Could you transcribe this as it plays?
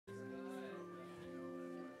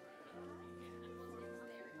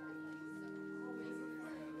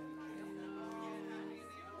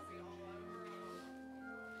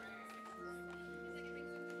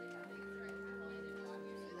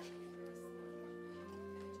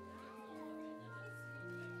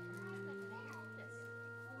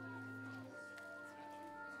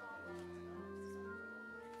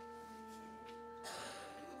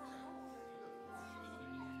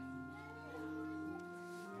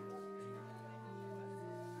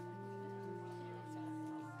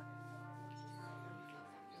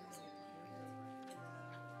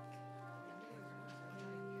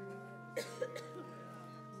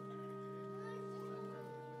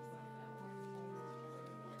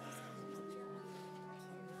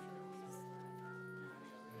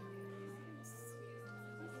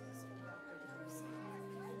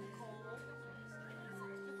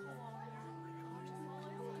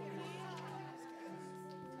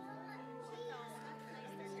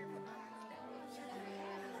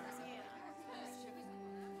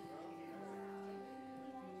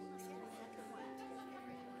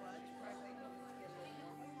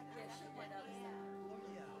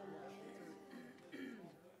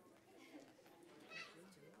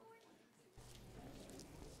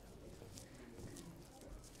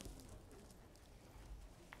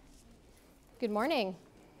Good morning.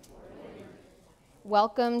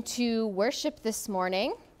 Welcome to worship this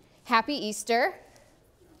morning. Happy Easter.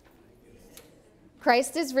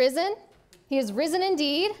 Christ is risen. He is risen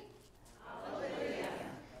indeed. Hallelujah.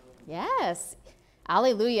 Yes.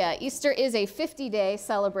 Alleluia. Easter is a 50-day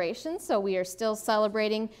celebration, so we are still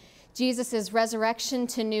celebrating Jesus' resurrection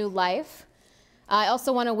to new life. I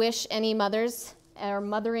also want to wish any mothers or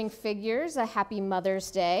mothering figures a happy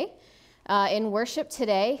Mother's Day. In worship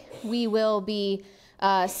today, we will be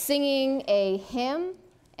singing a hymn,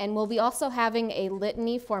 and we'll be also having a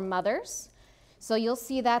litany for mothers. So you'll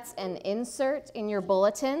see that's an insert in your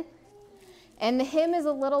bulletin. And the hymn is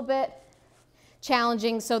a little bit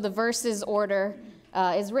challenging, so the verses order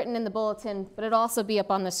is written in the bulletin, but it'll also be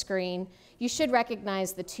up on the screen. You should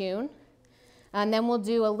recognize the tune. And then we'll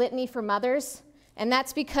do a litany for mothers, and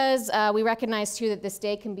that's because we recognize, too, that this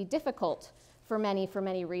day can be difficult for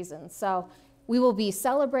many reasons. So we will be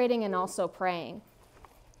celebrating and also praying.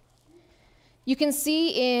 You can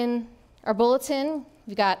see in our bulletin,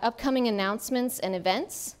 we've got upcoming announcements and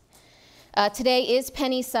events. Today is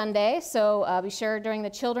Penny Sunday, so be sure during the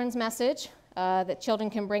children's message that children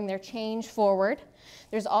can bring their change forward.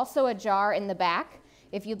 There's also a jar in the back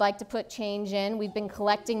if you'd like to put change in. We've been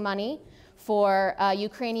collecting money for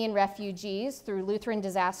Ukrainian refugees through Lutheran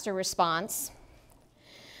Disaster Response.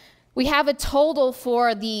 We have a total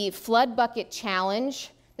for the Flood Bucket Challenge.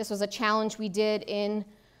 This was a challenge we did in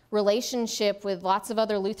relationship with lots of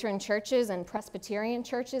other Lutheran churches and Presbyterian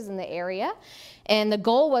churches in the area. And the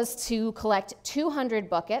goal was to collect 200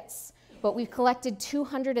 buckets, but we've collected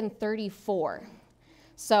 234.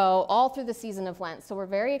 So all through the season of Lent. So we're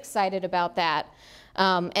very excited about that.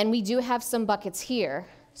 And we do have some buckets here.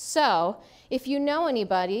 So if you know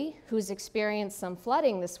anybody who's experienced some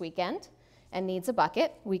flooding this weekend and needs a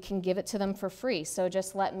bucket, we can give it to them for free. So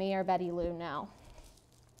just let me or Betty Lou know.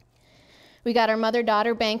 We got our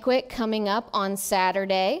mother-daughter banquet coming up on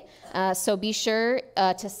Saturday. So be sure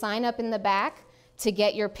to sign up in the back to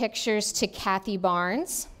get your pictures to Cathy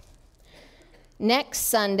Barnes. Next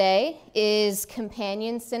Sunday is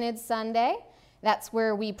Companion Synod Sunday. That's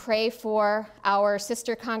where we pray for our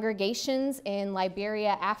sister congregations in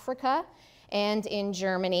Liberia, Africa, and in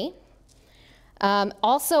Germany.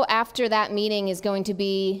 Also after that meeting is going to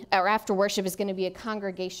be, or after worship is going to be a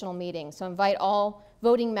congregational meeting. So invite all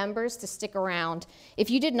voting members to stick around. If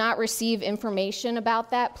you did not receive information about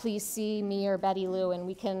that, please see me or Betty Lou, and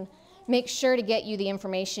we can make sure to get you the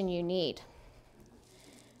information you need.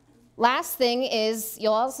 Last thing is,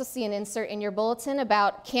 you'll also see an insert in your bulletin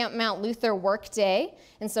about Camp Mount Luther Work Day.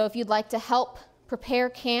 And so if you'd like to help prepare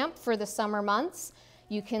camp for the summer months,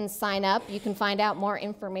 you can sign up. You can find out more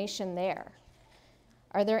information there.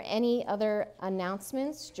 Are there any other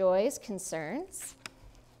announcements, joys, concerns?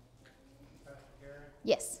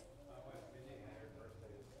 Yes.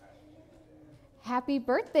 Happy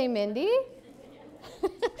birthday, Mindy.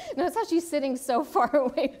 Notice how she's sitting so far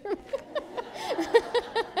away from me.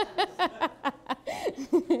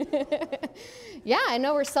 Yeah, I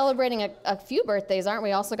know we're celebrating a few birthdays, aren't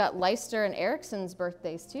we? Also got Lector and Erickson's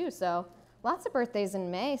birthdays too, so lots of birthdays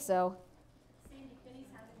in May. So Sandy Kinney's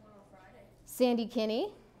having one on Friday. Sandy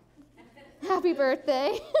Kinney, happy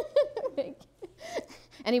birthday.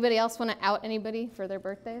 Anybody else want to out anybody for their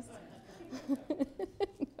birthdays?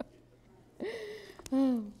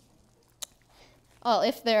 Well,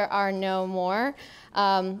 if there are no more,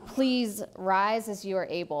 please rise as you are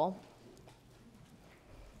able.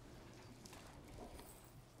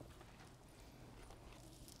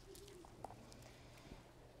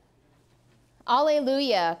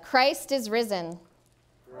 Alleluia, Christ is risen.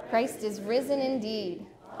 Christ is risen indeed.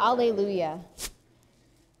 Alleluia.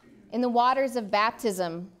 In the waters of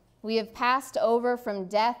baptism, we have passed over from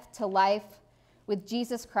death to life with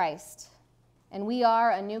Jesus Christ, and we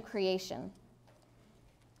are a new creation.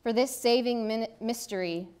 For this saving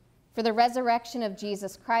mystery, for the resurrection of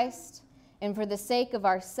Jesus Christ, and for the sake of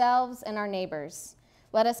ourselves and our neighbors,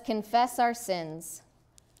 let us confess our sins.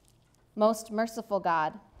 Most merciful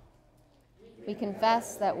God, we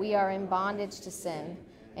confess that we are in bondage to sin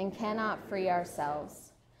and cannot free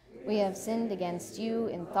ourselves. We have sinned against you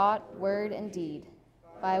in thought, word, and deed,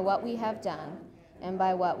 by what we have done and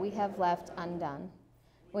by what we have left undone.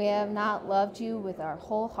 We have not loved you with our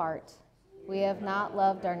whole heart. We have not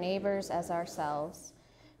loved our neighbors as ourselves.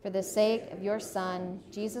 For the sake of your Son,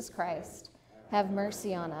 Jesus Christ, have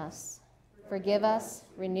mercy on us. Forgive us,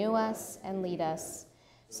 renew us, and lead us,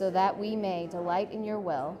 so that we may delight in your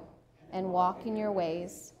will and walk in your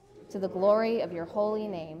ways, to the glory of your holy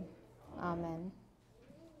name. Amen.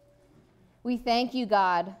 We thank you,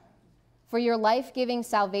 God, for your life-giving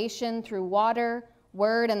salvation through water,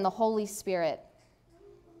 Word, and the Holy Spirit.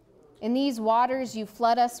 In these waters you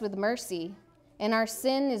flood us with mercy, and our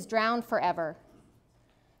sin is drowned forever.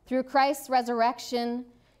 Through Christ's resurrection,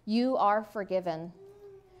 you are forgiven.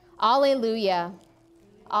 Alleluia.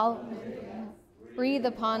 Alleluia. Breathe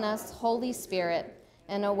upon us, Holy Spirit,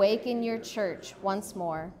 and awaken your church once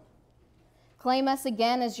more. Claim us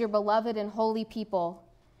again as your beloved and holy people.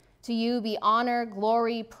 To you be honor,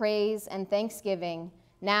 glory, praise, and thanksgiving,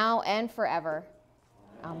 now and forever.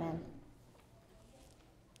 Amen.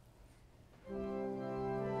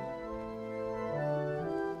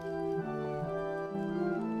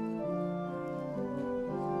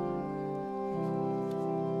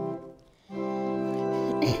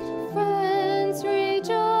 Friends,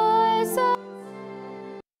 rejoice.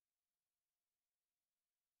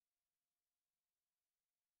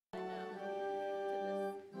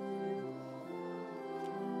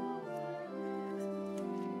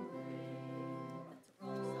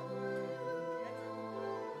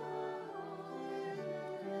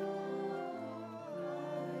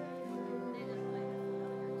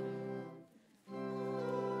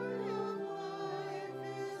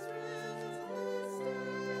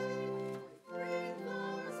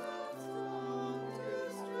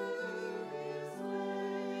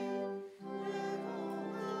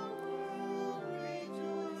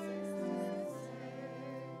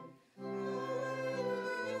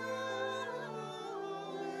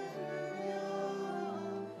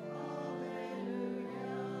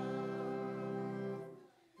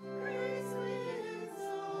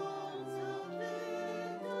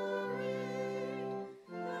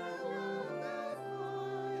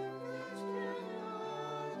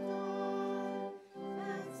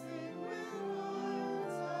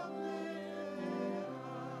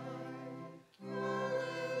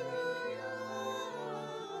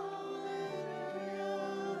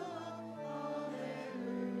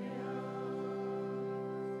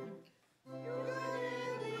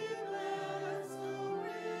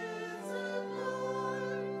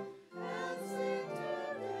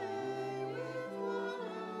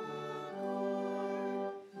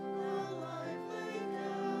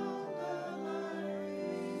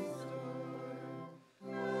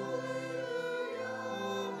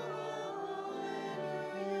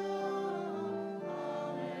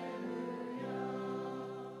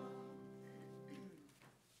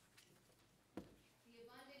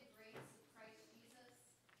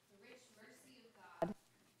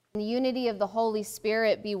 The unity of the Holy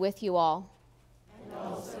Spirit be with you all. And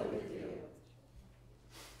also with you.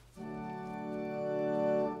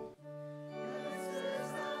 This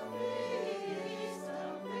is the feast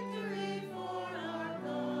of victory for our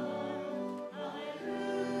God.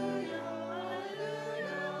 Alleluia,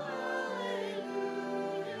 alleluia,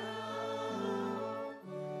 alleluia.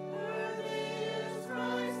 Worthy is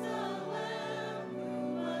Christ the Lamb who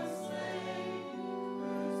was slain,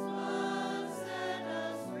 whose blood set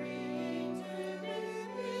us free to be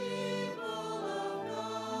people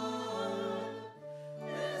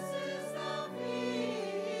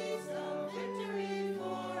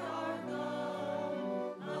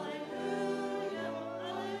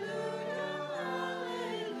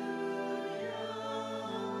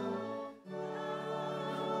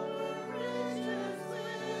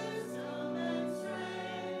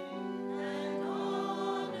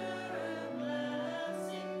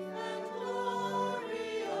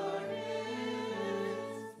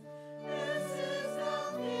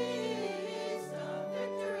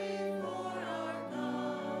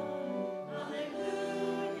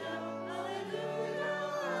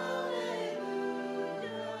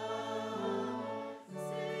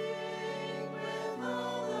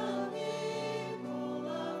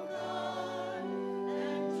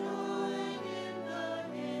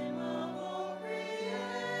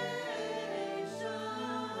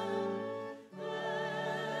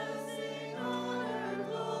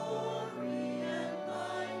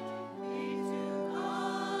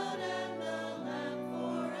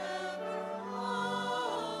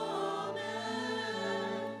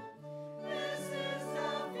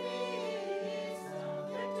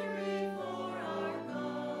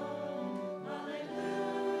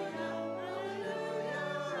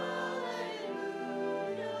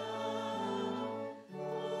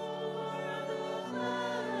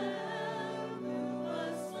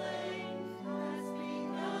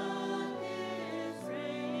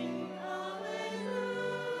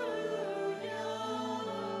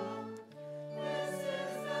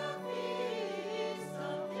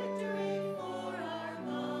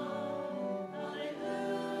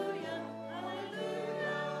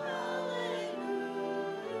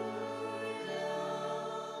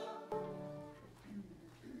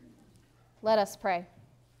Let us pray.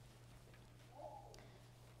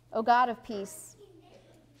 O God of peace,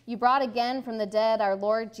 you brought again from the dead our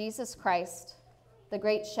Lord Jesus Christ, the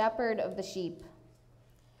great shepherd of the sheep.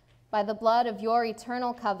 By the blood of your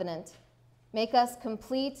eternal covenant, make us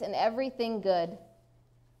complete in everything good,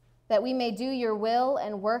 that we may do your will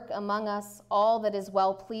and work among us all that is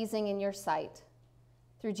well-pleasing in your sight.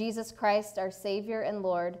 Through Jesus Christ, our Savior and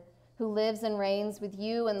Lord, who lives and reigns with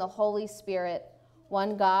you in the Holy Spirit,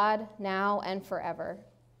 one God, now and forever.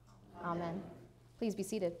 Amen. Please be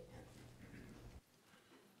seated.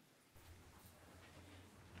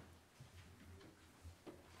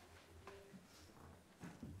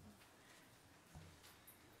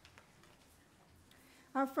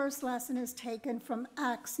 Our first lesson is taken from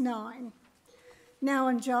Acts 9. Now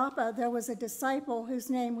in Joppa there was a disciple whose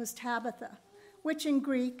name was Tabitha, which in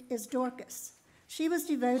Greek is Dorcas. She was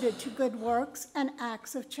devoted to good works and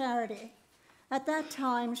acts of charity. At that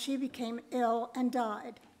time she became ill and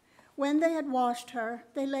died. When they had washed her,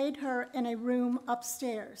 they laid her in a room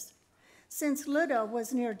upstairs. Since Lydda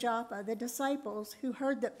was near Joppa, the disciples, who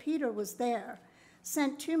heard that Peter was there,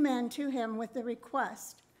 sent 2 men to him with the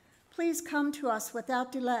request, "Please come to us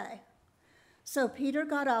without delay." So Peter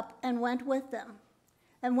got up and went with them.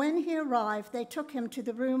 And when he arrived, they took him to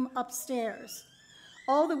the room upstairs.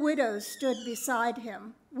 All the widows stood beside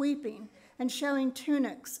him, weeping and showing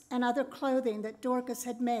tunics and other clothing that Dorcas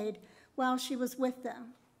had made while she was with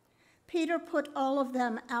them. Peter put all of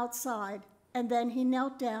them outside, and then he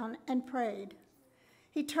knelt down and prayed.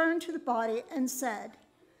 He turned to the body and said,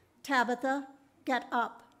 "Tabitha, get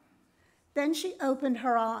up." Then she opened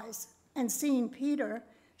her eyes, and seeing Peter,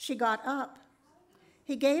 she got up.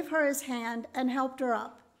 He gave her his hand and helped her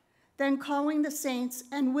up. Then calling the saints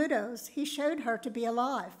and widows, he showed her to be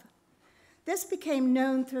alive. This became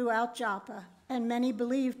known throughout Joppa, and many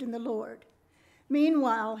believed in the Lord.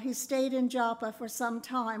 Meanwhile, he stayed in Joppa for some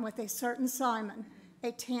time with a certain Simon,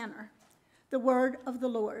 a tanner. The word of the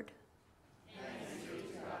Lord. Thanks be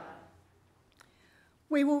to God.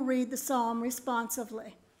 We will read the psalm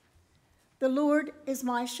responsively. The Lord is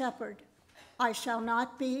my shepherd. I shall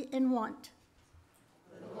not be in want.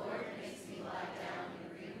 The Lord makes me lie down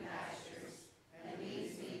in green pastures and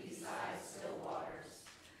leads me beside still waters.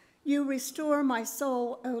 You restore my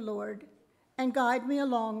soul, O Lord, and guide me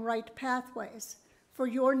along right pathways for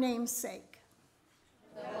your name's sake.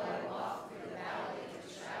 Though I walk through the valley of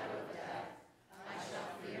the shadow of death, I shall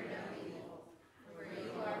fear no evil, for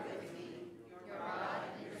you are with me. Your rod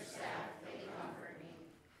and your staff, they comfort me.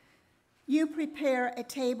 You prepare a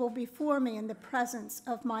table before me in the presence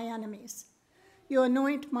of my enemies. You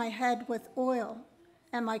anoint my head with oil,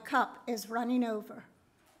 and my cup is running over.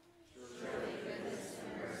 Surely goodness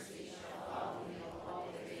and mercy shall follow me all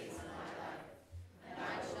the days of my life, and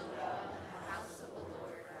I shall dwell in the house of the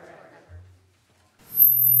Lord forever.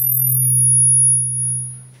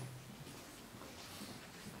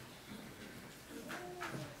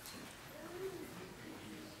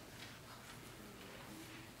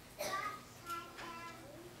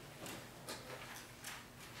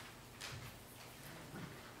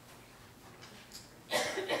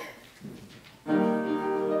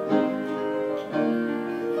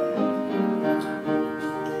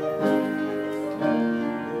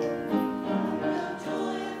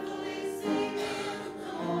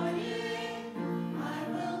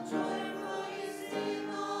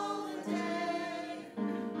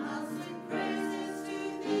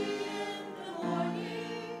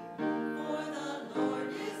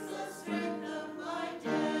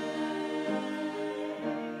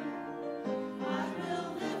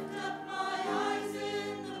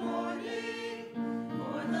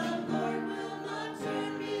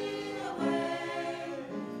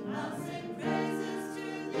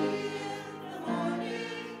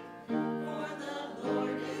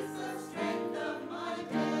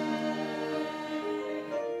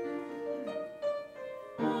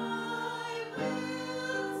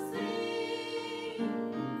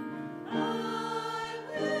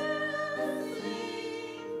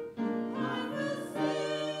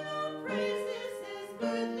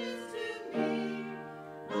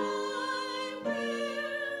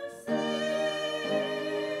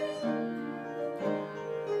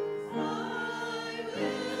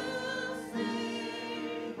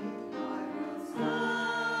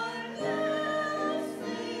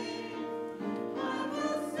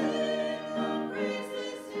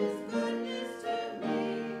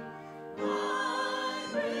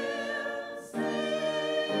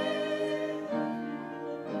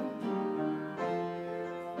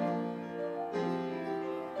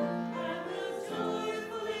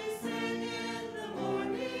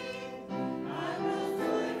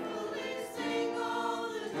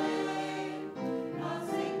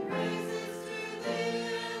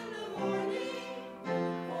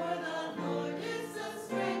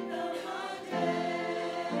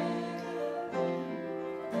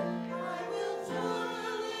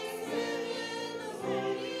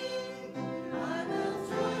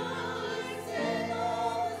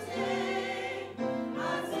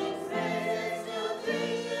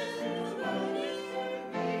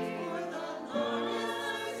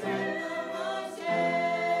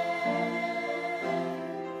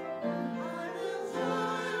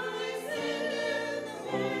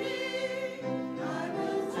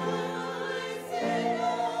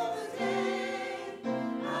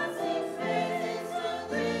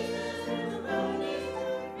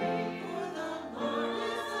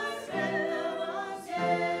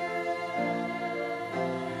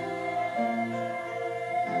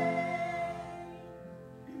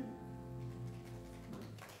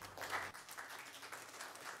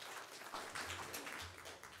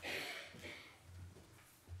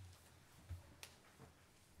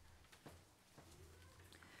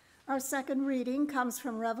 Our second reading comes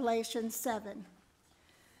from Revelation 7.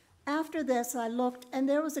 After this I looked, and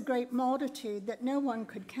there was a great multitude that no one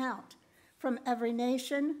could count, from every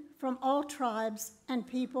nation, from all tribes and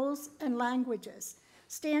peoples and languages,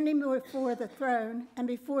 standing before the throne and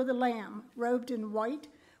before the Lamb, robed in white,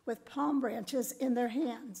 with palm branches in their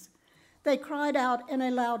hands. They cried out in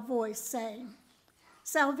a loud voice, saying,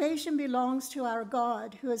 "Salvation belongs to our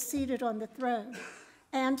God, who is seated on the throne,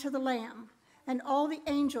 and to the Lamb." And all the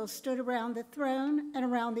angels stood around the throne and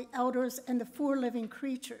around the elders and the 4 living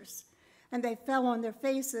creatures. And they fell on their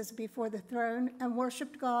faces before the throne and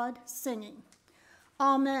worshiped God, singing,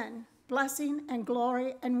 "Amen, blessing and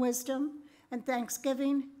glory and wisdom and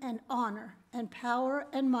thanksgiving and honor and power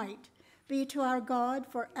and might be to our God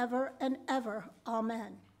forever and ever.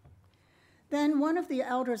 Amen." Then one of the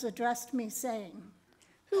elders addressed me, saying,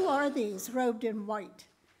 "Who are these robed in white,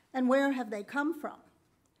 and where have they come from?"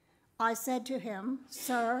 I said to him,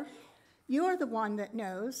 "Sir, you are the one that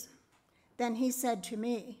knows." Then he said to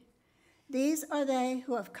me, "These are they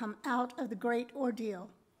who have come out of the great ordeal.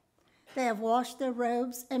 They have washed their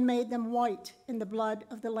robes and made them white in the blood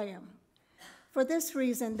of the Lamb. For this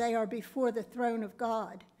reason they are before the throne of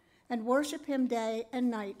God and worship him day and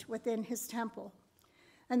night within his temple.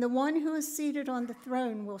 And the one who is seated on the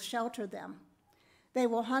throne will shelter them. They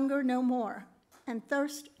will hunger no more and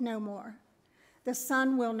thirst no more. The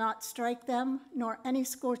sun will not strike them, nor any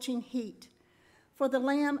scorching heat. For the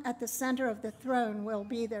Lamb at the center of the throne will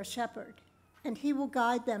be their shepherd, and he will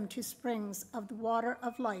guide them to springs of the water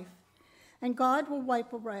of life. And God will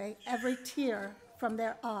wipe away every tear from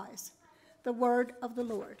their eyes." The word of the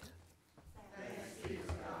Lord. Thanks be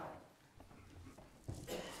to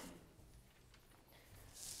God.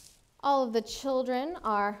 All of the children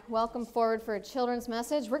are welcome forward for a children's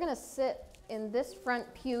message. We're going to sit in this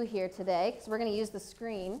front pew here today because we're going to use the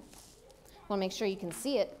screen. I want to make sure you can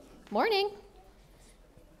see it. Morning.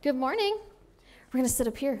 Good morning. We're going to sit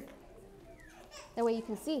up here. That way you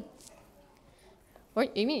can see. Or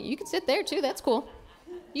you mean you can sit there too. That's cool.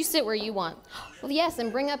 You sit where you want. Well, yes,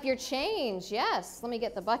 and bring up your change. Yes. Let me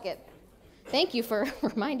get the bucket. Thank you for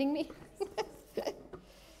reminding me.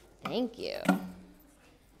 Thank you.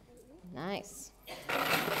 Nice.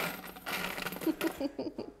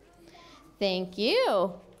 Thank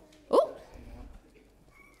you. Oh.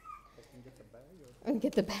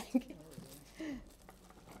 Get the bag.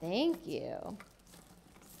 Thank you.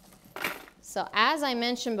 So as I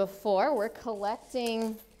mentioned before, we're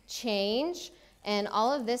collecting change, and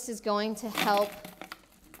all of this is going to help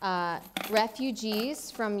refugees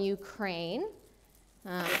from Ukraine.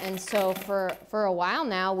 And so for a while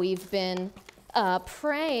now, we've been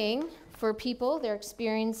praying for people. They're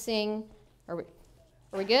experiencing, are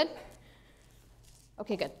we good?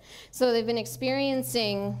 Okay, good. So they've been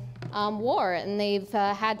experiencing war, and they've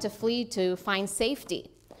had to flee to find safety.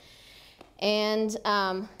 And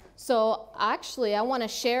so actually, I want to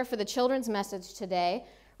share for the children's message today,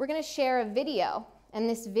 we're going to share a video. And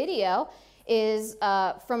this video is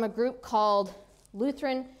from a group called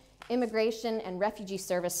Lutheran Immigration and Refugee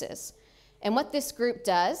Services. And what this group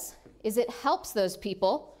does is it helps those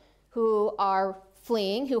people who are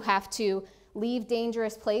fleeing, who have to leave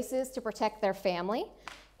dangerous places to protect their family.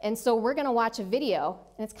 And so we're going to watch a video,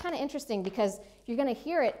 and it's kind of interesting because you're going to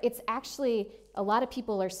hear it. It's actually, a lot of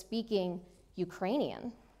people are speaking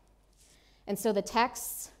Ukrainian. And so the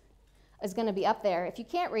text is going to be up there. If you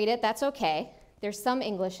can't read it, that's okay. There's some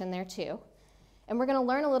English in there too. And we're going to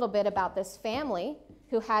learn a little bit about this family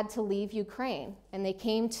who had to leave Ukraine. And they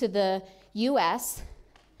came to the U.S.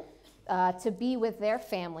 To be with their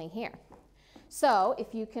family here. So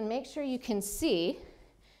if you can make sure you can see.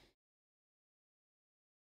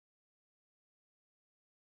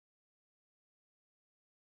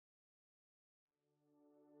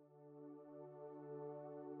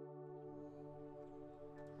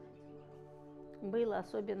 Было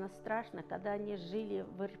особенно страшно, когда они жили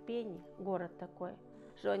в Ирпени, город такой,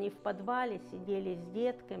 что они в подвале сидели с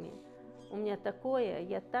детками. У меня такое,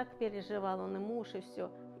 я так переживала, он и муж, и все.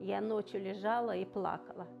 Я ночью лежала и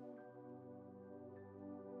плакала.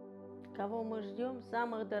 Кого мы ждем?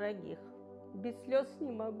 Самых дорогих. Без слез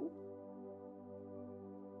не могу.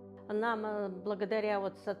 Нам, благодаря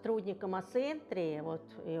вот сотрудникам О-центре, вот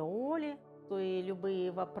и Оле, и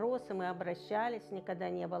любые вопросы мы обращались, никогда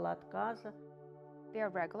не было отказа. They are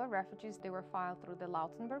regular refugees. They were filed through the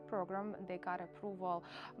Lautenberg program. They got approval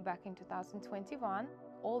back in 2021.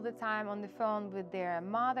 All the time on the phone with their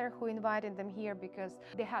mother who invited them here because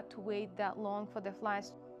they had to wait that long for the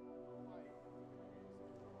flights.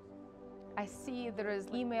 I see there is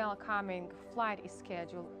email coming, flight is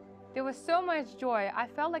scheduled. There was so much joy. I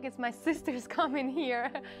felt like it's my sisters coming here.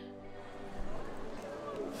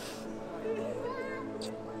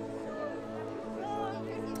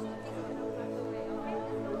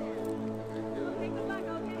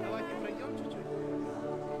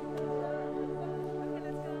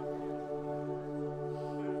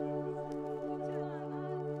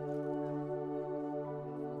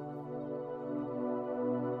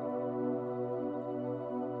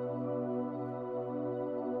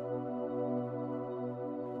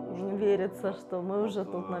 Верится, что мы уже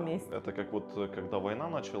тут на месте. Это как вот, когда война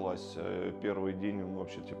началась, первый день, ну,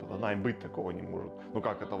 вообще, типа, да, и быть такого не может. Ну,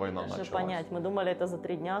 как это война Даже началась? понять, мы думали, это за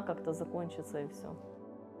 3 дня как-то закончится и все.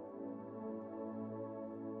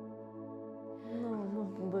 Ну,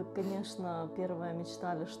 мы бы, конечно, первое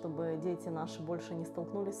мечтали, чтобы дети наши больше не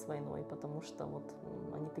столкнулись с войной, потому что вот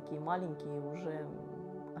они такие маленькие и уже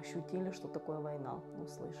ощутили, что такое война,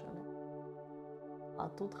 услышали. А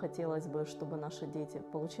тут хотелось бы, чтобы наши дети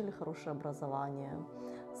получили хорошее образование,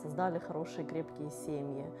 создали хорошие крепкие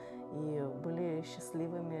семьи и были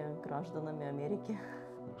счастливыми гражданами Америки.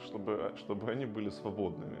 Чтобы они были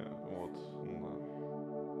свободными. Вот.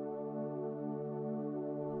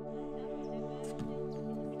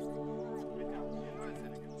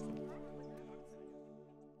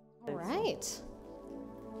 All right.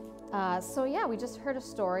 So yeah, we just heard a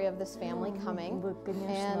story of this family coming Мы,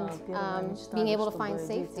 конечно, and мечтали, being able to чтобы find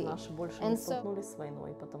дети safety. наши больше And не so столкнулись с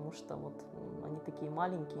войной, потому что вот они такие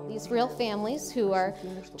маленькие. these уже real families who are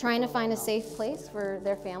ощутили, что trying to такое find a война. safe place for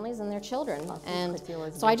their families and their children. А тут And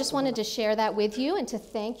хотелось so бы, I just чтобы wanted to share that with you and to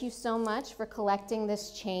thank you so much for collecting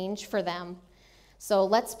this change for them. So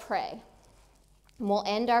let's pray. And we'll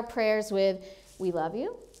end our prayers with, we love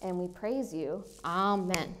you and we praise you.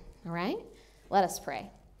 Amen. All right? Let us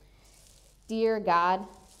pray. Dear God,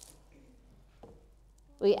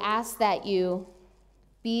 we ask that you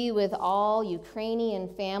be with all Ukrainian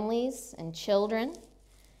families and children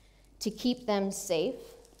to keep them safe.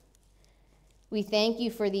 We thank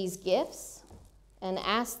you for these gifts and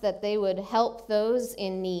ask that they would help those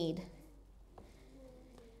in need.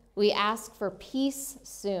 We ask for peace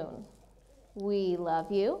soon. We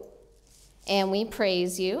love you and we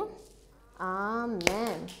praise you.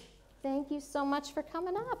 Amen. Thank you so much for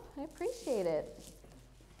coming up. I appreciate it.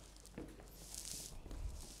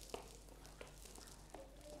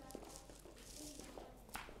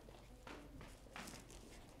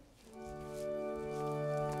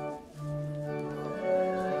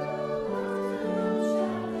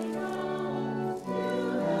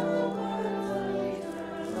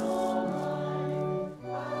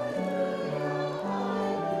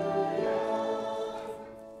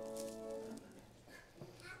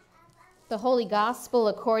 The Holy Gospel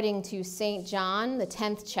according to St. John, the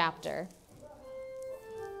 10th chapter.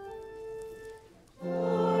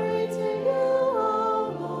 Glory to you,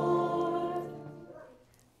 O Lord.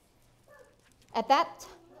 At that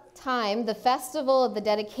time, the festival of the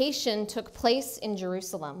dedication took place in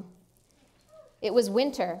Jerusalem. It was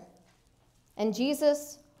winter, and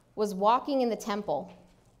Jesus was walking in the temple,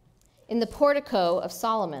 in the portico of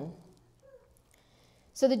Solomon.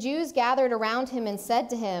 So the Jews gathered around him and said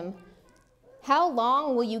to him, "How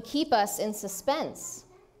long will you keep us in suspense?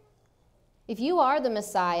 If you are the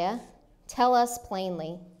Messiah, tell us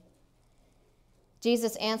plainly."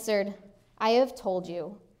 Jesus answered, "I have told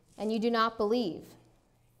you, and you do not believe.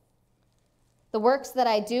 The works that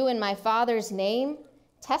I do in my Father's name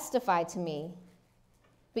testify to me,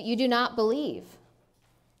 but you do not believe,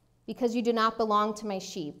 because you do not belong to my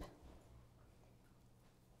sheep.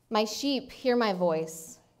 My sheep hear my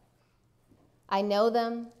voice. I know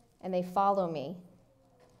them, and they follow me.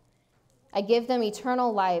 I give them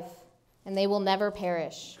eternal life, and they will never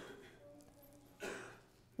perish.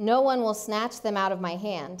 No one will snatch them out of my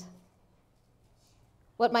hand.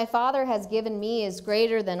 What my Father has given me is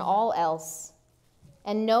greater than all else,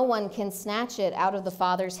 and no one can snatch it out of the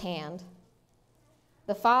Father's hand.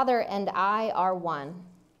 The Father and I are one."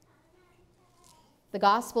 The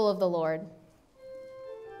Gospel of the Lord.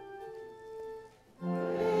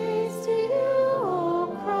 Praise to you,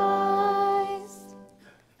 O Christ.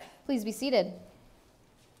 Please be seated.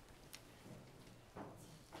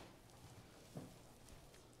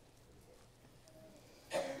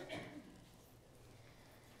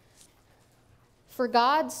 For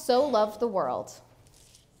God so loved the world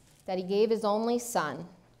that he gave his only Son,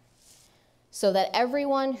 so that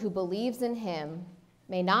everyone who believes in him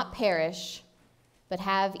may not perish, but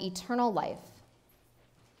have eternal life.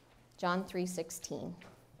 John 3:16.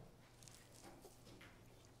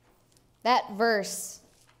 That verse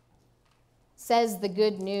says the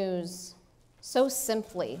good news so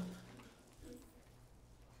simply.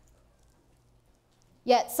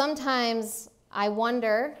 Yet sometimes I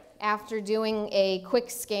wonder after doing a quick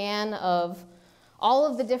scan of all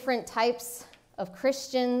of the different types of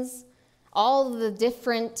Christians, all of the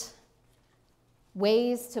different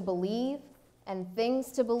ways to believe and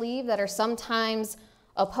things to believe that are sometimes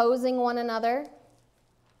opposing one another,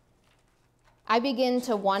 I begin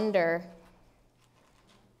to wonder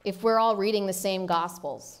if we're all reading the same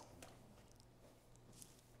Gospels.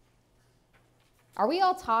 Are we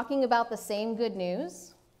all talking about the same good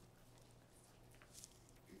news?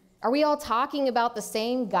 Are we all talking about the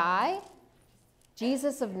same guy,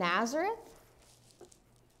 Jesus of Nazareth?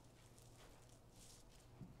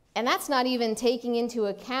 And that's not even taking into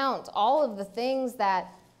account all of the things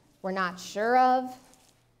that we're not sure of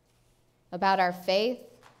about our faith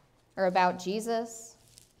or about Jesus,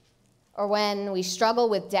 or when we struggle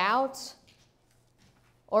with doubt,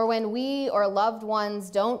 or when we or loved ones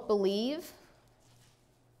don't believe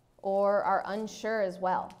or are unsure as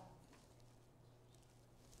well.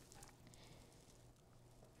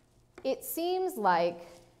 It seems like,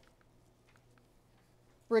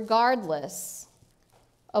 regardless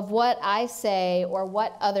of what I say or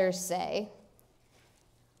what others say,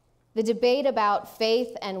 the debate about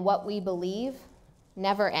faith and what we believe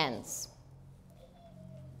never ends.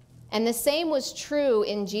 And the same was true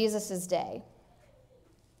in Jesus' day.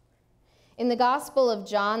 In the Gospel of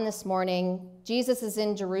John this morning, Jesus is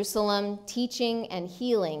in Jerusalem teaching and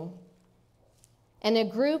healing, and a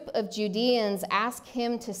group of Judeans ask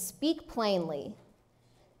him to speak plainly,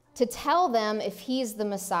 to tell them if he's the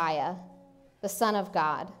Messiah, the Son of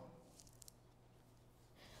God.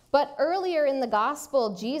 But earlier in the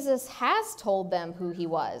Gospel, Jesus has told them who he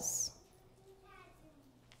was.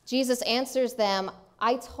 Jesus answers them,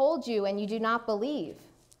 "I told you, and you do not believe."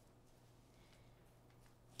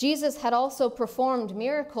 Jesus had also performed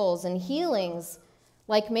miracles and healings,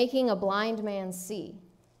 like making a blind man see.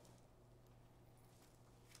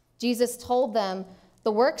 Jesus told them,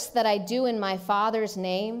 "The works that I do in my Father's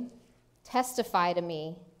name testify to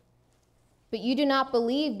me, but you do not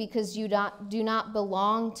believe because you do not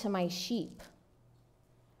belong to my sheep."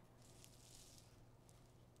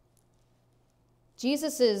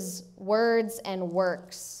 Jesus' words and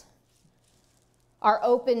works are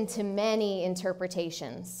open to many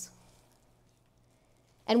interpretations,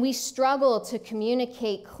 and we struggle to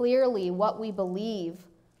communicate clearly what we believe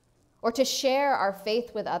or to share our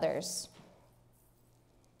faith with others.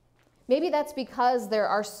 Maybe that's because there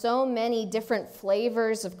are so many different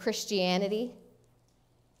flavors of Christianity.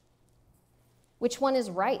 Which one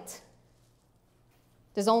is right?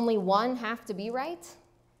 Does only one have to be right?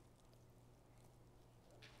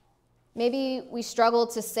 Maybe we struggle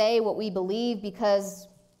to say what we believe because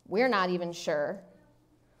we're not even sure,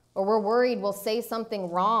 or we're worried we'll say something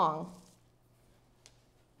wrong.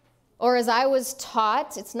 Or as I was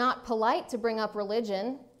taught, it's not polite to bring up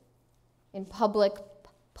religion in public,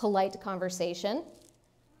 polite conversation.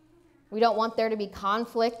 We don't want there to be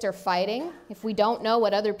conflict or fighting if we don't know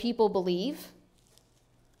what other people believe.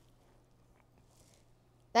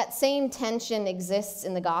 That same tension exists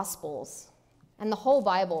in the Gospels, and the whole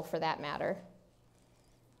Bible for that matter.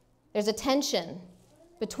 There's a tension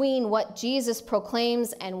between what Jesus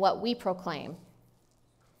proclaims and what we proclaim.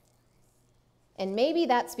 And maybe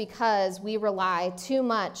that's because we rely too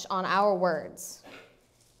much on our words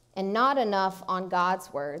and not enough on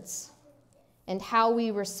God's words and how we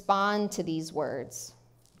respond to these words.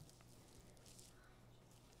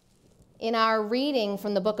 In our reading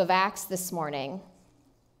from the book of Acts this morning,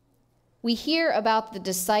 we hear about the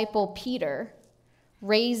disciple Peter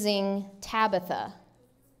raising Tabitha,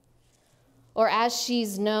 or as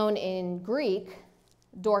she's known in Greek,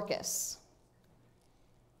 Dorcas.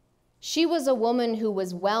 She was a woman who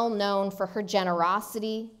was well known for her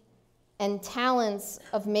generosity and talents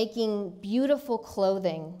of making beautiful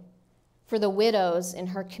clothing for the widows in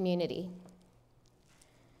her community.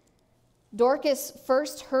 Dorcas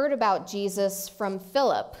first heard about Jesus from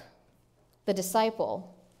Philip, the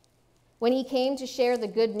disciple, when he came to share the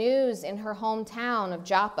good news in her hometown of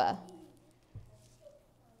Joppa.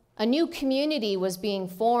 A new community was being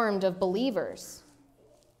formed of believers.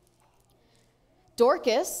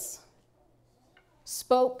 Dorcas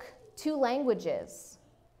spoke 2 languages,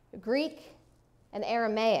 Greek and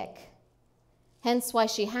Aramaic, hence why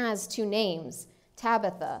she has 2 names,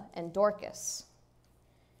 Tabitha and Dorcas.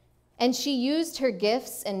 And she used her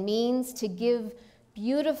gifts and means to give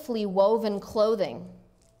beautifully woven clothing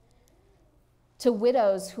to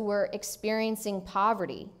widows who were experiencing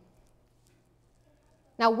poverty.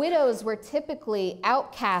 Now, widows were typically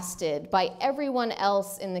outcasted by everyone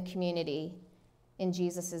else in the community in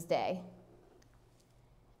Jesus' day.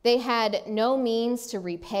 They had no means to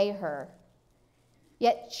repay her,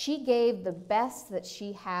 Yet she gave the best that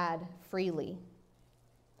she had freely.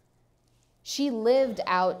 She lived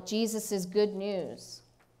out Jesus' good news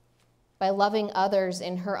by loving others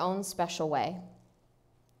in her own special way.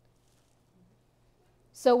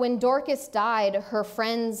 So when Dorcas died, her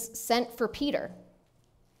friends sent for Peter,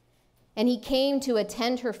 and he came to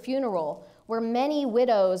attend her funeral, where many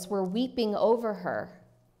widows were weeping over her,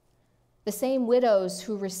 the same widows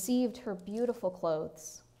who received her beautiful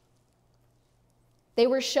clothes. They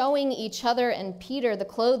were showing each other and Peter the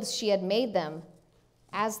clothes she had made them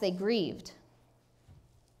as they grieved.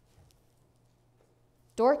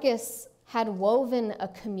 Dorcas had woven a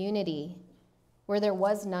community where there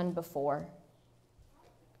was none before.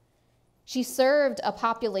 She served a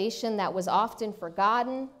population that was often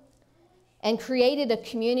forgotten and created a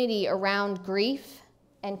community around grief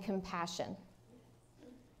and compassion.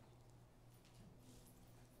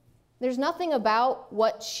 There's nothing about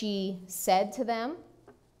what she said to them,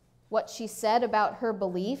 what she said about her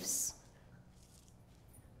beliefs.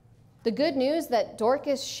 The good news that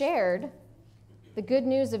Dorcas shared, the good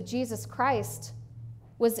news of Jesus Christ,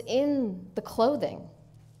 was in the clothing.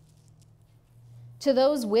 To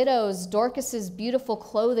those widows, Dorcas's beautiful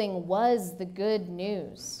clothing was the good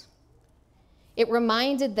news. It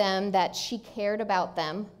reminded them that she cared about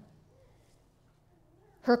them.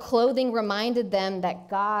 Her clothing reminded them that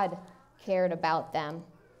God cared about them.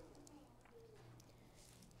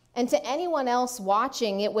 And to anyone else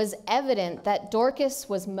watching, it was evident that Dorcas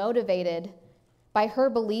was motivated by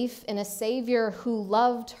her belief in a Savior who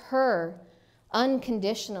loved her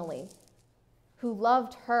unconditionally, who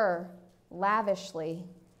loved her lavishly.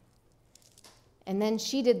 And then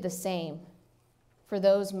she did the same for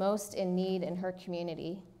those most in need in her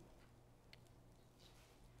community.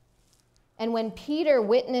 And when Peter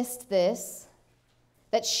witnessed this,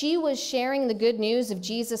 that she was sharing the good news of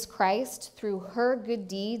Jesus Christ through her good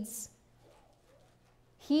deeds,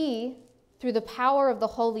 he, through the power of the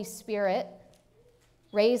Holy Spirit,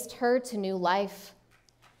 raised her to new life,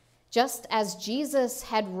 just as Jesus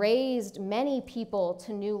had raised many people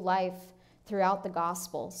to new life throughout the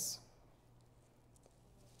Gospels.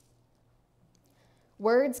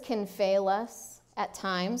 Words can fail us at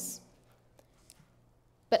times,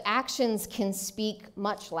 but actions can speak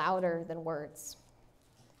much louder than words.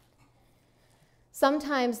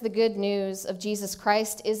 Sometimes the good news of Jesus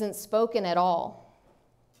Christ isn't spoken at all.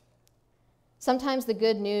 Sometimes the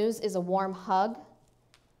good news is a warm hug,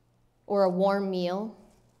 or a warm meal,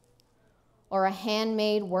 or a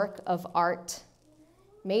handmade work of art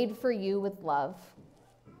made for you with love,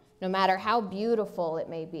 no matter how beautiful it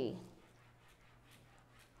may be.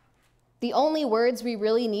 The only words we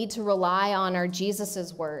really need to rely on are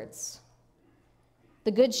Jesus' words.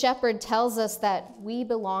 The Good Shepherd tells us that we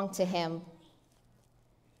belong to him.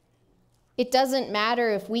 It doesn't matter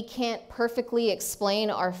if we can't perfectly explain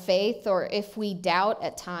our faith or if we doubt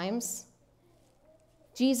at times.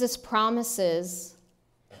 Jesus promises,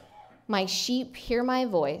 "My sheep hear my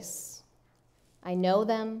voice. I know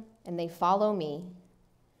them and they follow me.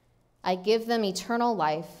 I give them eternal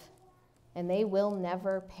life and they will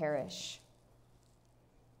never perish."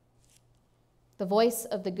 The voice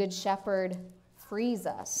of the Good Shepherd frees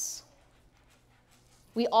us.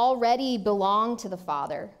 We already belong to the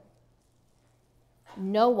Father.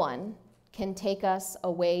 No one can take us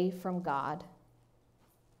away from God.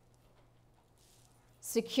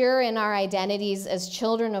 Secure in our identities as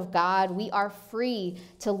children of God, we are free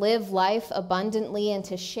to live life abundantly and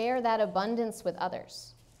to share that abundance with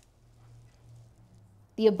others.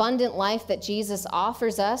 The abundant life that Jesus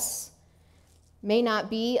offers us may not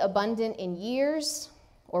be abundant in years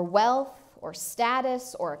or wealth or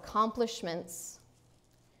status or accomplishments,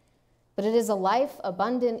 but it is a life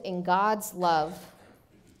abundant in God's love,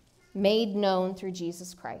 made known through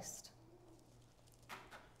Jesus Christ.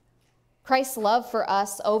 Christ's love for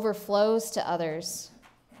us overflows to others.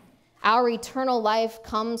 Our eternal life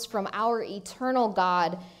comes from our eternal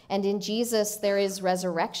God, and in Jesus there is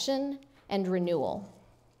resurrection and renewal.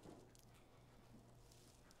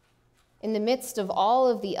 In the midst of all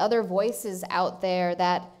of the other voices out there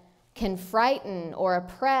that can frighten or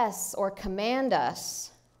oppress or command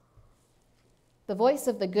us, the voice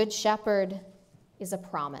of the Good Shepherd is a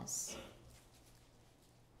promise.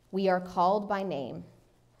 We are called by name,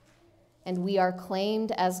 and we are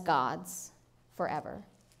claimed as God's forever.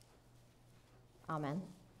 Amen.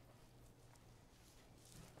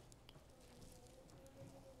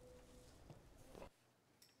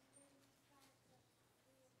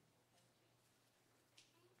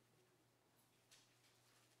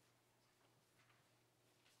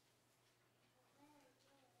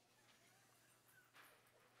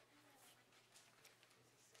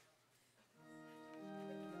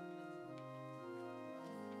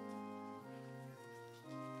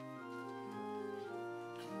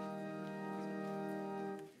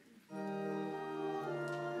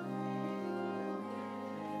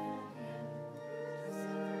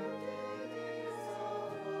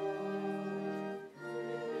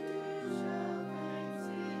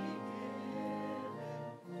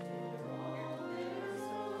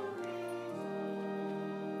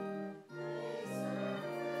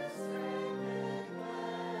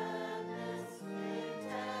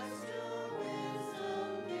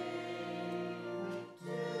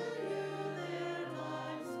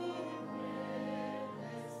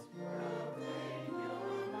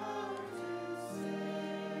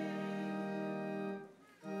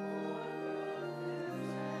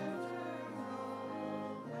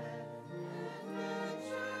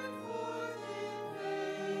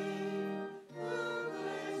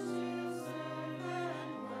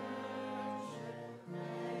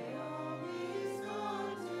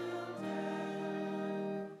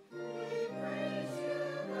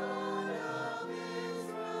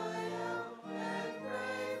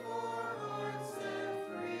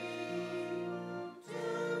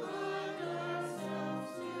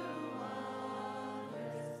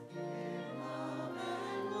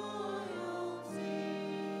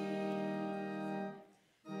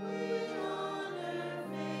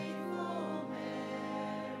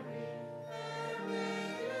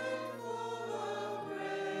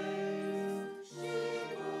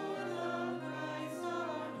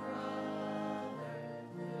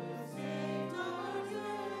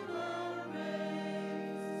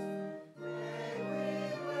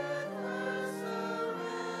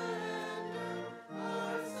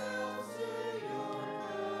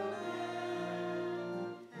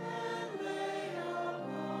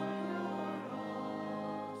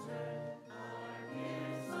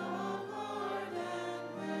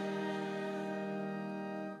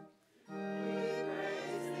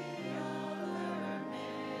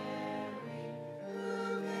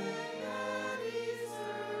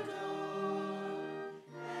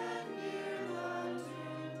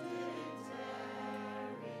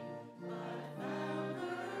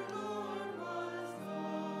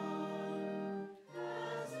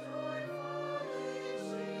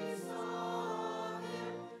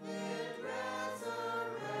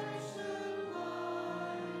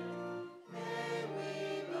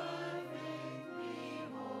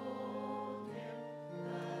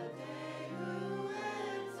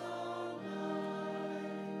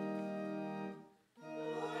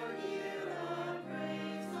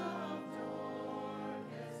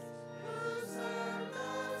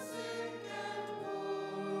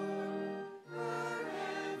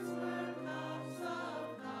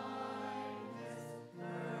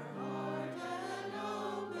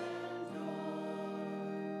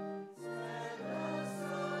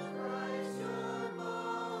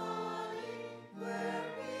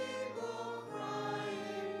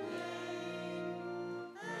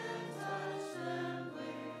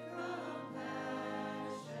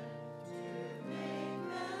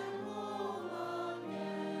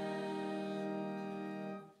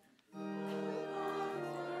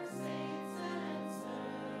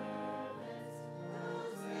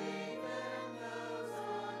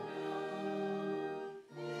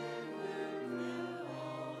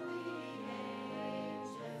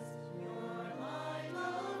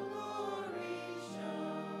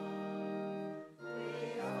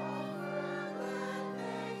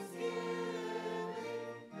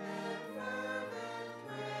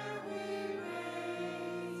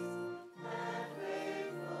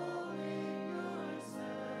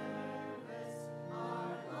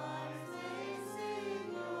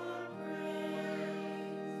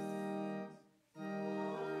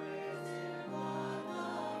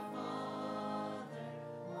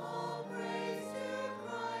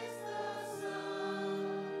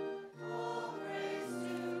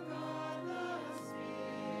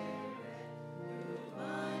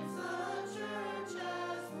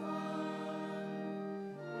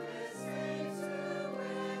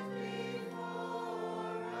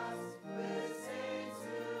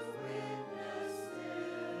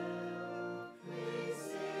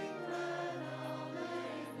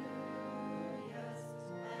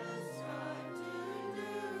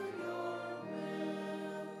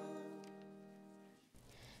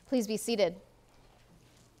 Please be seated.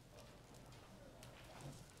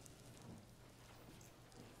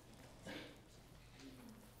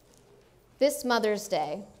 This Mother's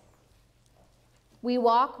Day, we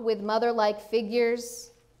walk with mother-like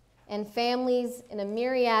figures and families in a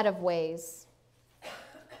myriad of ways.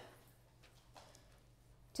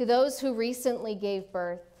 To those who recently gave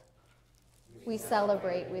birth, we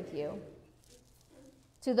celebrate with you.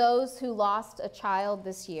 To those who lost a child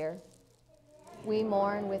this year, we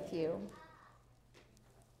mourn with you.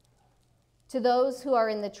 To those who are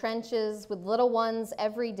in the trenches with little ones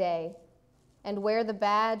every day and wear the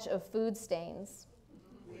badge of food stains,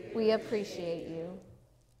 we appreciate you.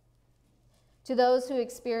 To those who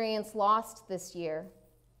experience loss this year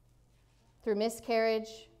through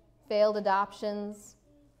miscarriage, failed adoptions,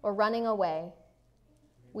 or running away,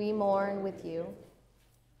 we mourn with you.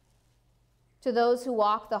 To those who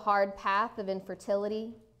walk the hard path of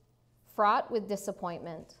infertility, fraught with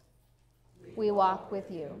disappointment, we walk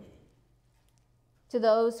with you. To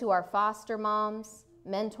those who are foster moms,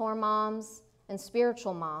 mentor moms, and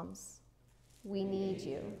spiritual moms, we need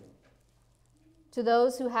you. To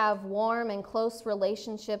those who have warm and close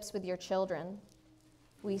relationships with your children,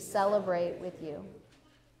 we celebrate with you.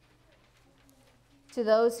 To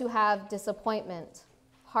those who have disappointment,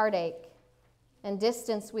 heartache, and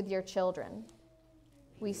distance with your children,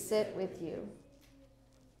 we sit with you.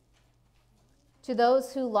 To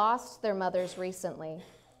those who lost their mothers recently,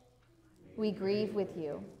 we grieve with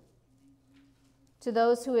you. To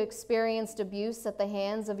those who experienced abuse at the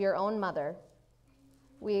hands of your own mother,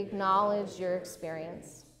 we acknowledge your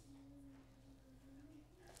experience.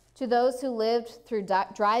 To those who lived through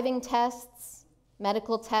driving tests,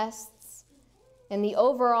 medical tests, and the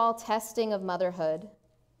overall testing of motherhood,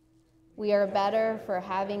 we are better for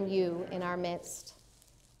having you in our midst.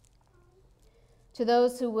 To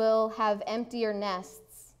those who will have emptier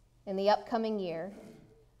nests in the upcoming year,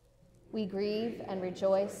 we grieve and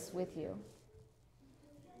rejoice with you.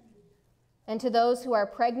 And to those who are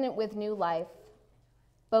pregnant with new life,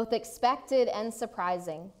 both expected and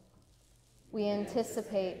surprising, we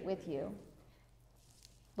anticipate with you.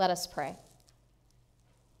 Let us pray.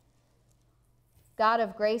 God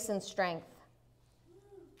of grace and strength,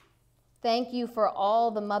 thank you for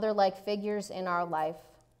all the mother-like figures in our life.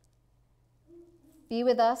 Be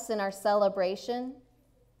with us in our celebration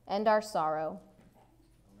and our sorrow.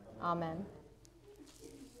 Amen.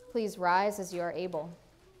 Please rise as you are able.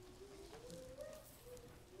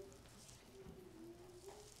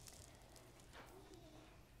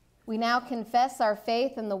 We now confess our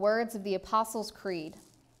faith in the words of the Apostles' Creed.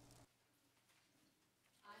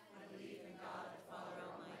 I believe in God the Father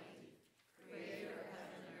Almighty, creator of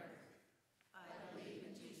heaven and earth. I believe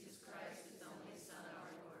in Jesus Christ, his only Son,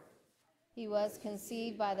 our Lord. He was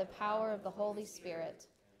conceived by the power of the Holy Spirit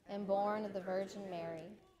and born of the Virgin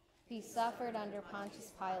Mary. He suffered under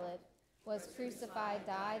Pontius Pilate, was crucified,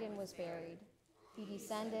 died, and was buried. He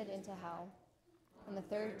descended into hell. On the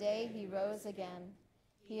third day he rose again.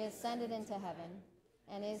 He ascended into heaven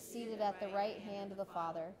and is seated at the right hand of the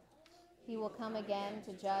Father. He will come again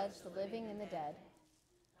to judge the living and the dead.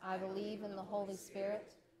 I believe in the Holy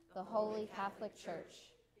Spirit, the Holy Catholic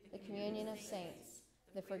Church, the communion of saints,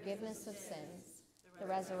 the forgiveness of sins, the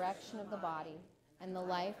resurrection of the body, and the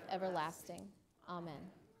life everlasting. Amen.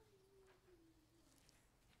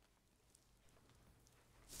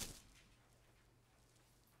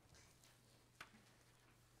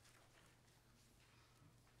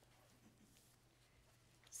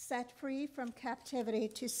 Set free from captivity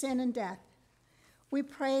to sin and death, we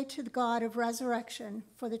pray to the God of resurrection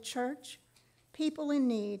for the church, people in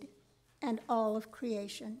need, and all of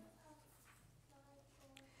creation.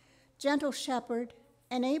 Gentle Shepherd,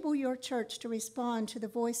 enable your church to respond to the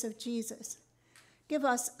voice of Jesus. Give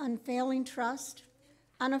us unfailing trust,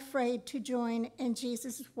 unafraid to join in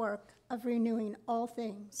Jesus' work of renewing all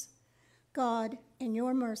things. God, in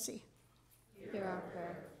your mercy, Hear our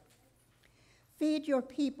prayer. feed your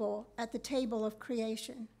people at the table of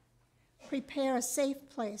creation. Prepare a safe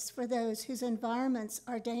place for those whose environments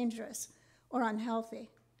are dangerous or unhealthy,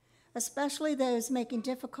 especially those making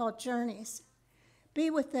difficult journeys. Be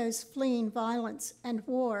with those fleeing violence and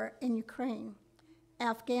war in Ukraine,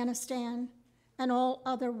 Afghanistan, and all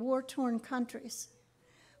other war-torn countries.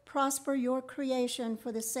 Prosper your creation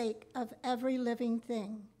for the sake of every living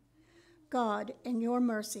thing. God, in your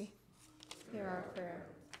mercy, Hear our prayer.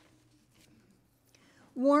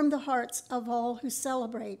 warm the hearts of all who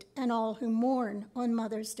celebrate and all who mourn on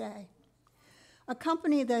Mother's Day.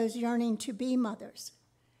 Accompany those yearning to be mothers.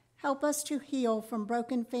 Help us to heal from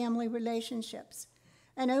broken family relationships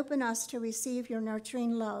and open us to receive your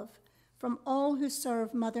nurturing love from all who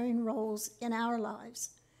serve mothering roles in our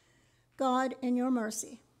lives. God, in your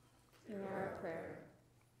mercy. Hear our prayer.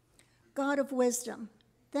 God of wisdom,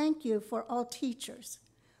 thank you for all teachers.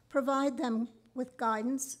 Provide them with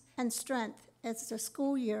guidance and strength as the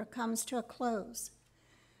school year comes to a close.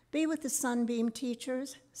 Be with the Sunbeam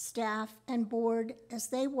teachers, staff, and board as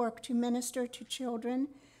they work to minister to children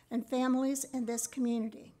and families in this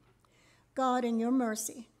community. God, in your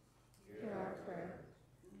mercy. Hear our prayer.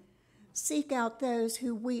 Seek out those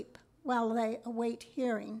who weep while they await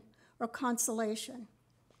hearing or consolation,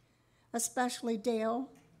 especially Dale,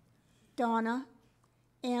 Donna,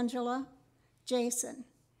 Angela, Jason,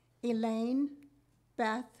 Elaine,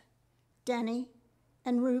 Beth, Denny,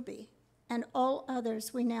 and Ruby, and all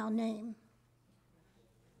others we now name.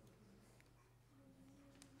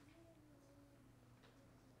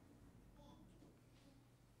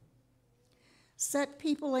 Set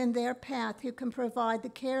people in their path who can provide the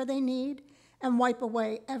care they need and wipe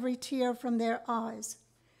away every tear from their eyes.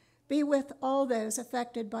 Be with all those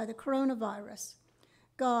affected by the coronavirus.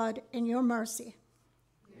 God, in your mercy.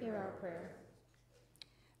 Hear our prayer.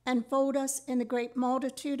 Enfold us in the great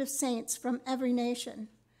multitude of saints from every nation,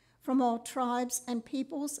 from all tribes and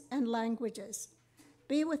peoples and languages.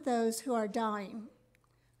 Be with those who are dying.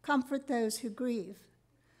 Comfort those who grieve.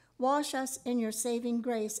 Wash us in your saving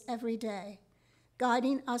grace every day,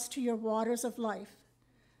 guiding us to your waters of life.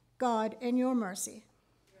 God, in your mercy.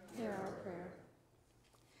 Hear our prayer.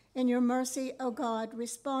 In your mercy, O God,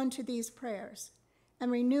 respond to these prayers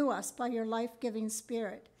and renew us by your life-giving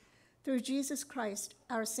Spirit, through Jesus Christ,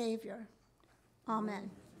 our Savior.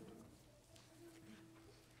 Amen.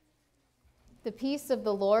 The peace of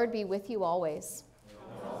the Lord be with you always. And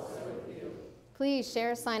also with you. Please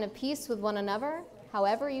share a sign of peace with one another,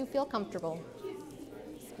 however you feel comfortable.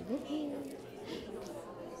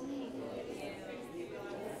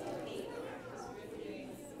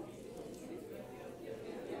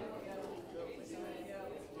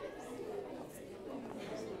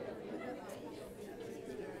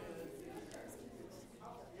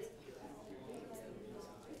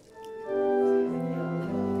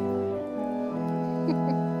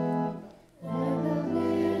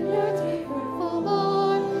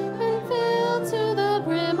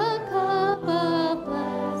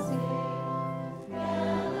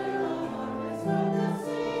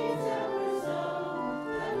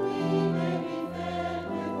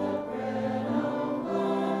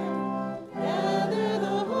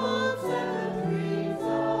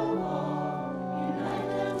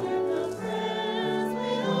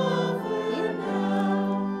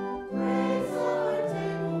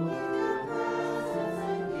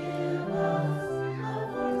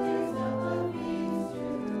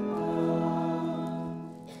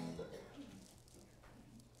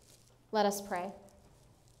 Let us pray.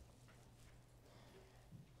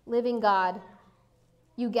 Living God,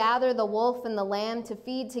 you gather the wolf and the lamb to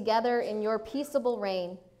feed together in your peaceable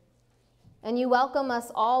reign, and you welcome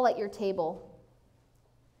us all at your table.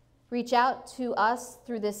 Reach out to us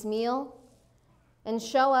through this meal and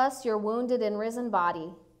show us your wounded and risen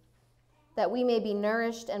body, that we may be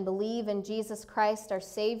nourished and believe in Jesus Christ, our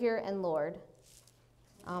Savior and Lord.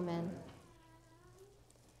 Amen.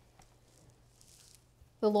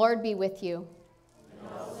 The Lord be with you.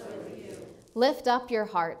 And also with you. Lift up your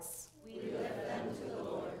hearts. We lift them to the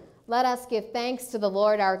Lord. Let us give thanks to the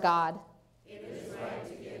Lord our God. It is right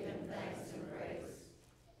to give him thanks and praise.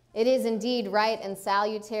 It is indeed right and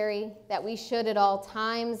salutary that we should at all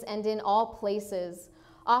times and in all places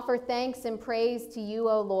offer thanks and praise to you,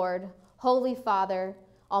 O Lord, Holy Father,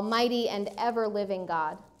 Almighty and ever-living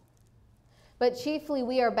God. But chiefly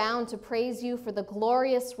we are bound to praise you for the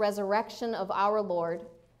glorious resurrection of our Lord,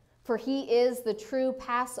 for he is the true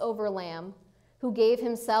Passover Lamb who gave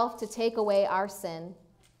himself to take away our sin,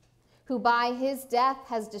 who by his death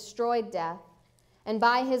has destroyed death, and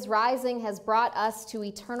by his rising has brought us to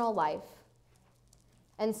eternal life.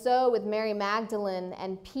 And so with Mary Magdalene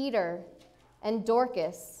and Peter and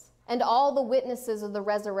Dorcas and all the witnesses of the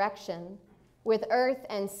resurrection, with earth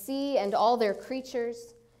and sea and all their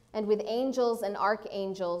creatures, and with angels and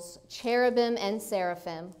archangels, cherubim and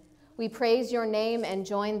seraphim, we praise your name and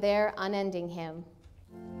join their unending hymn.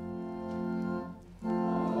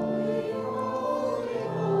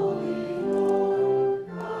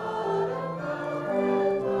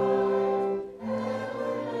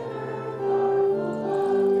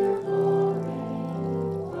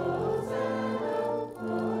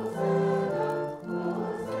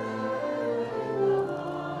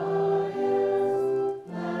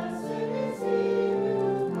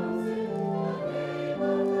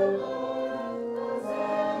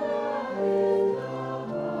 Hosanna in the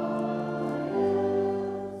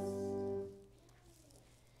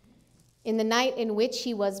In the night in which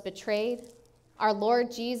he was betrayed, our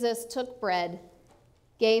Lord Jesus took bread,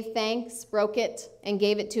 gave thanks, broke it, and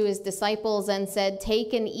gave it to his disciples and said,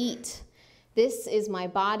 "Take and eat. This is my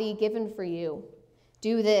body given for you.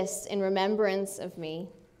 Do this in remembrance of me."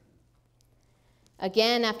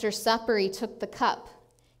 Again, after supper, he took the cup,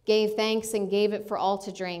 gave thanks, and gave it for all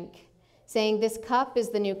to drink, saying, "This cup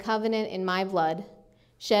is the new covenant in my blood,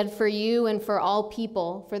 shed for you and for all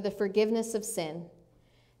people for the forgiveness of sin.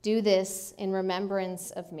 Do this in remembrance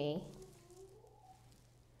of me."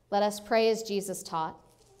 Let us pray as Jesus taught.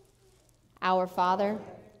 Our Father,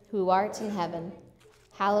 who art in heaven,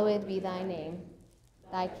 hallowed be thy name.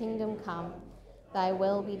 Thy kingdom come, thy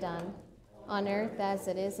will be done, on earth as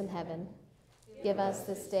it is in heaven. Give us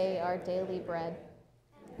this day our daily bread,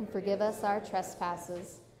 and forgive us our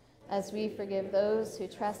trespasses, as we forgive those who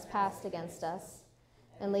trespass against us.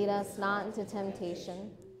 And lead us not into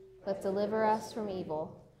temptation, but deliver us from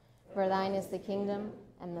evil. For thine is the kingdom,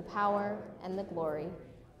 and the power, and the glory,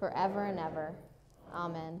 forever and ever.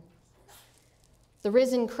 Amen. The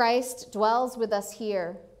risen Christ dwells with us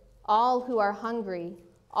here. All who are hungry,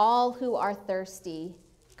 all who are thirsty,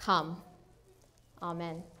 come.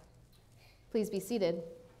 Amen. Please be seated.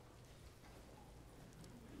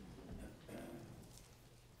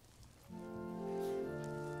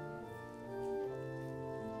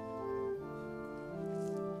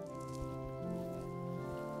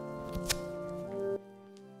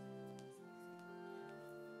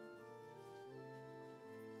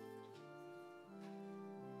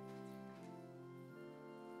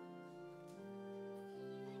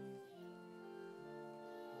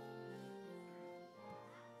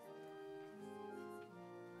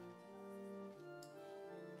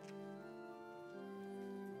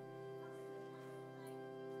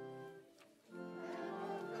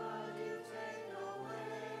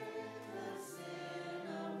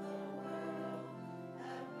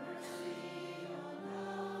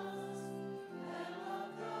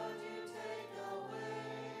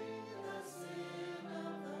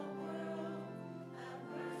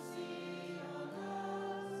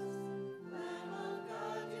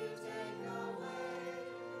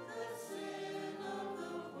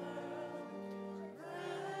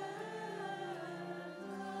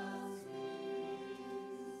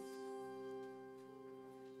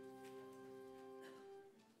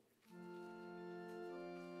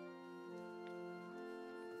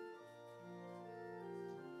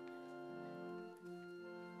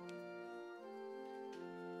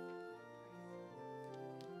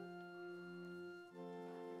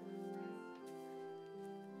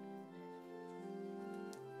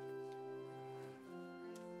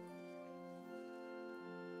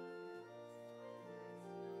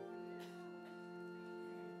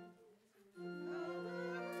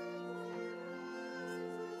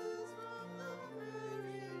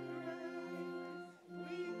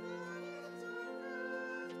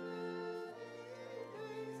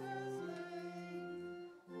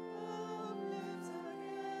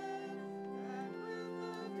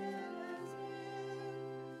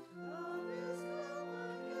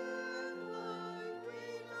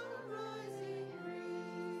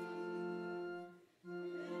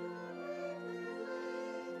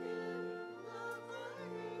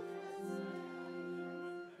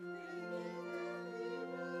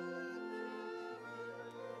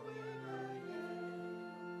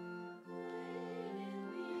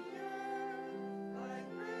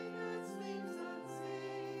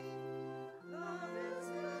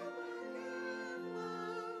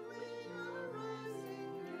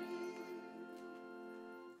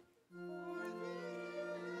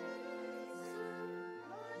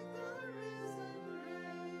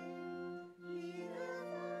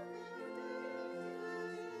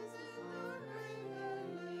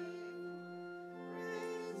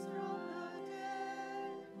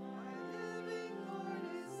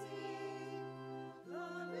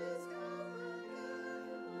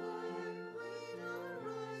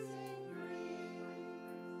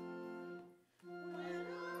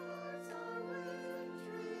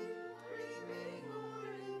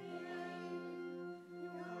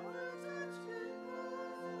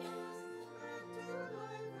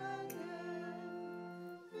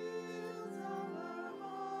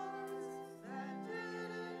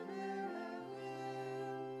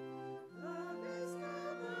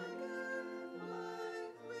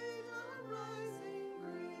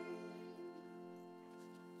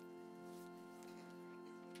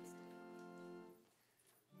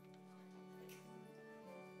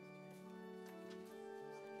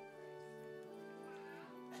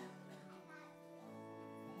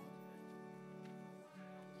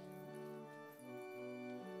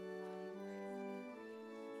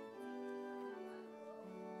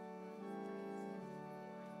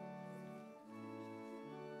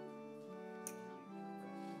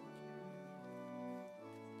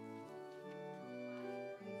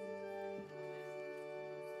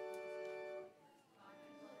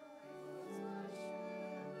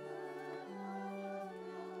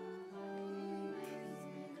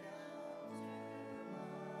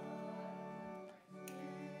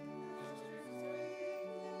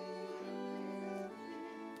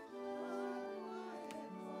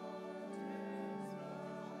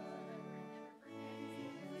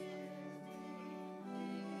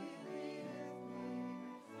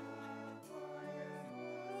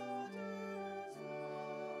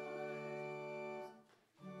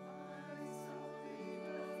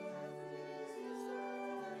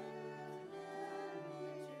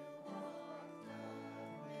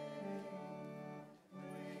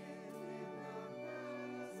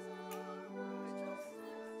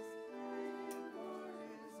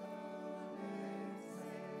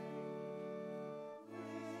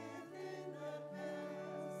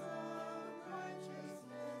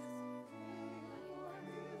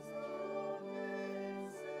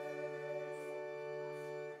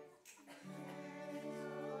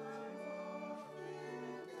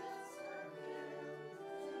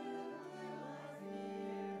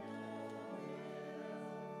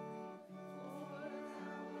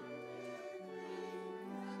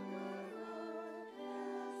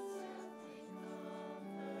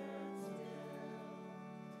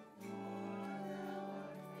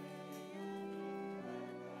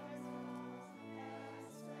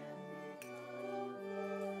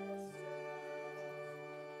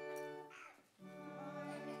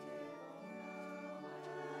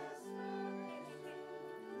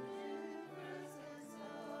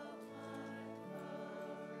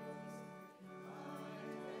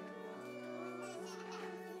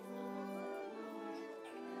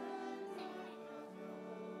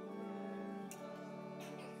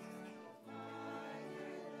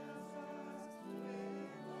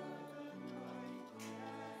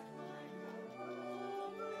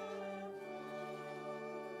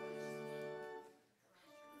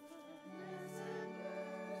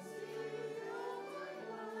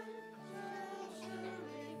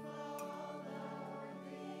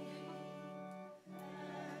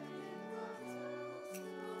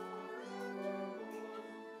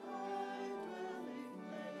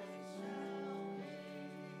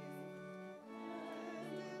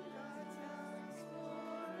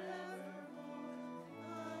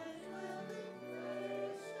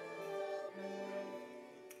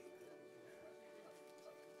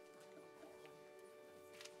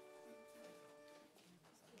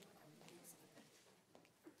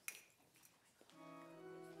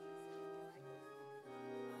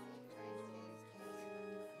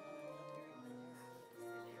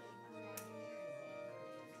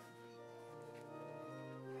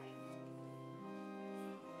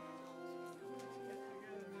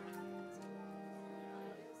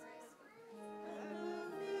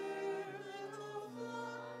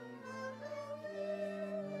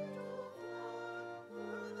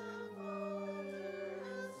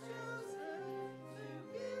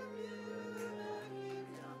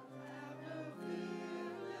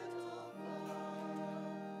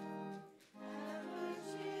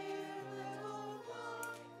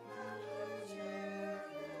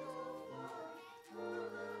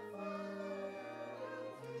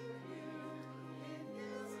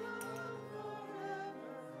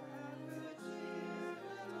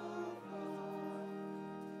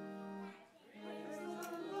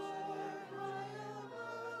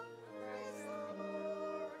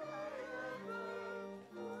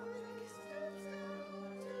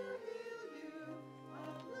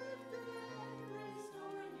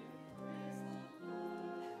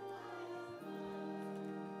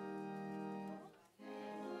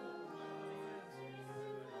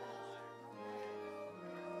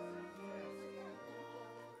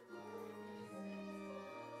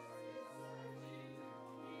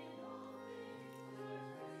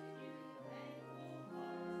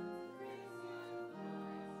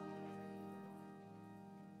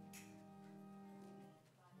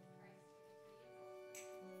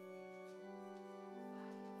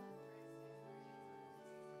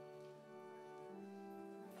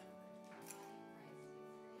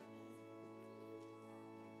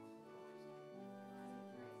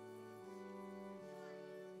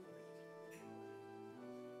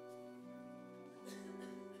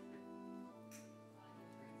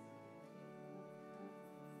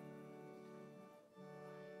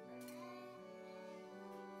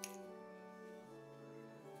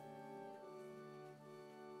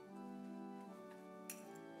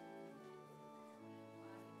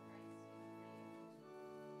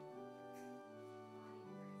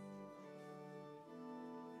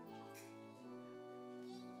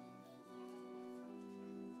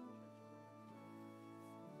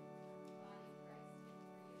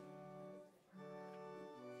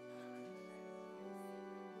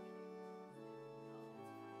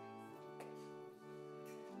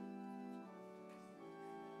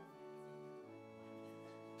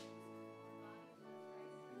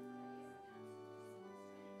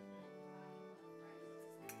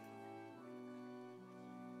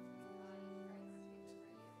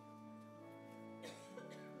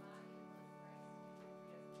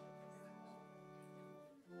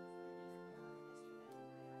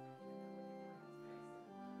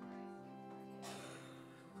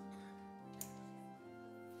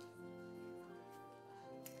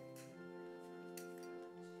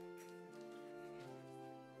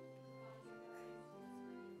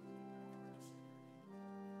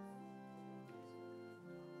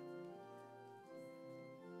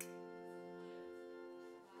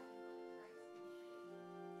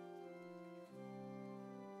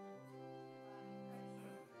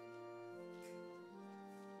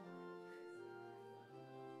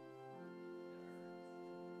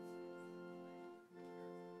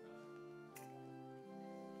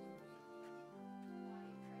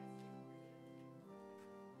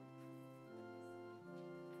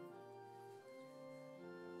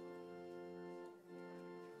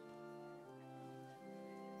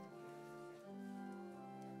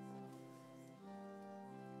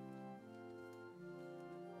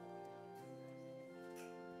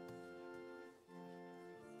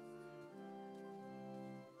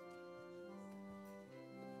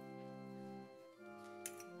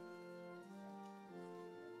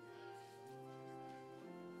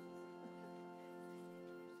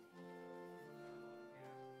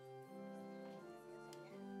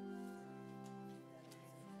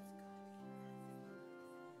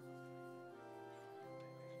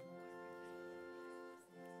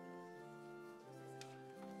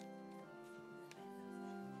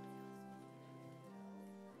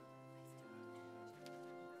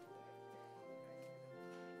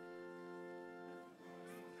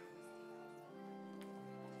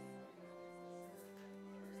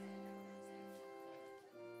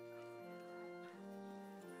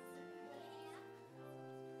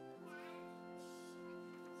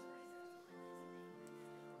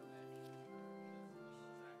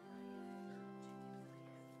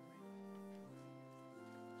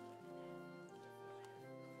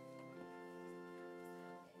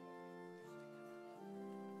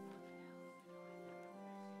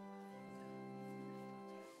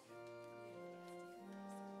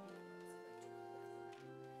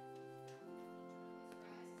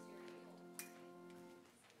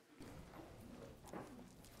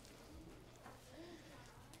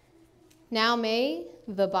 Now may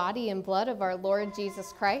the body and blood of our Lord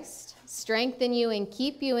Jesus Christ strengthen you and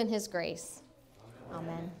keep you in his grace.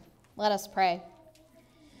 Amen. Let us pray.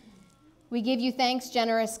 We give you thanks,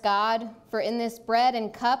 generous God, for in this bread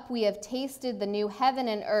and cup we have tasted the new heaven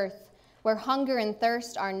and earth, where hunger and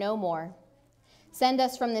thirst are no more. Send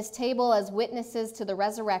us from this table as witnesses to the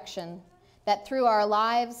resurrection, that through our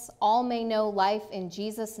lives all may know life in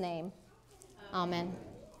Jesus' name. Amen.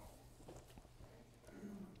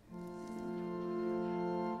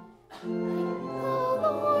 The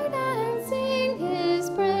Lord and sing his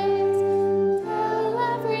praise. Tell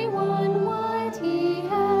everyone what he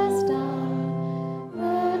has done.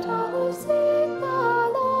 Let all who seek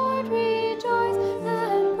the Lord rejoice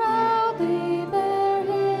and proudly bear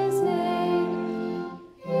his name.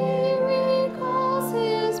 He recalls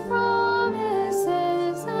his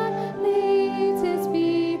promises and leads his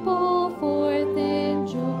people forth in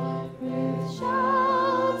joy. With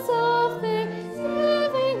shouts of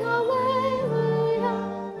thanksgiving, alleluia,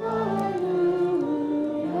 alleluia.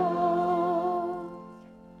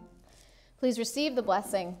 Please receive the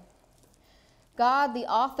blessing. God, the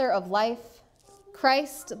author of life,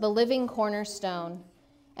 Christ, the living cornerstone,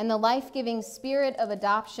 and the life-giving spirit of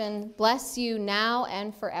adoption, bless you now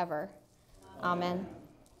and forever. Amen.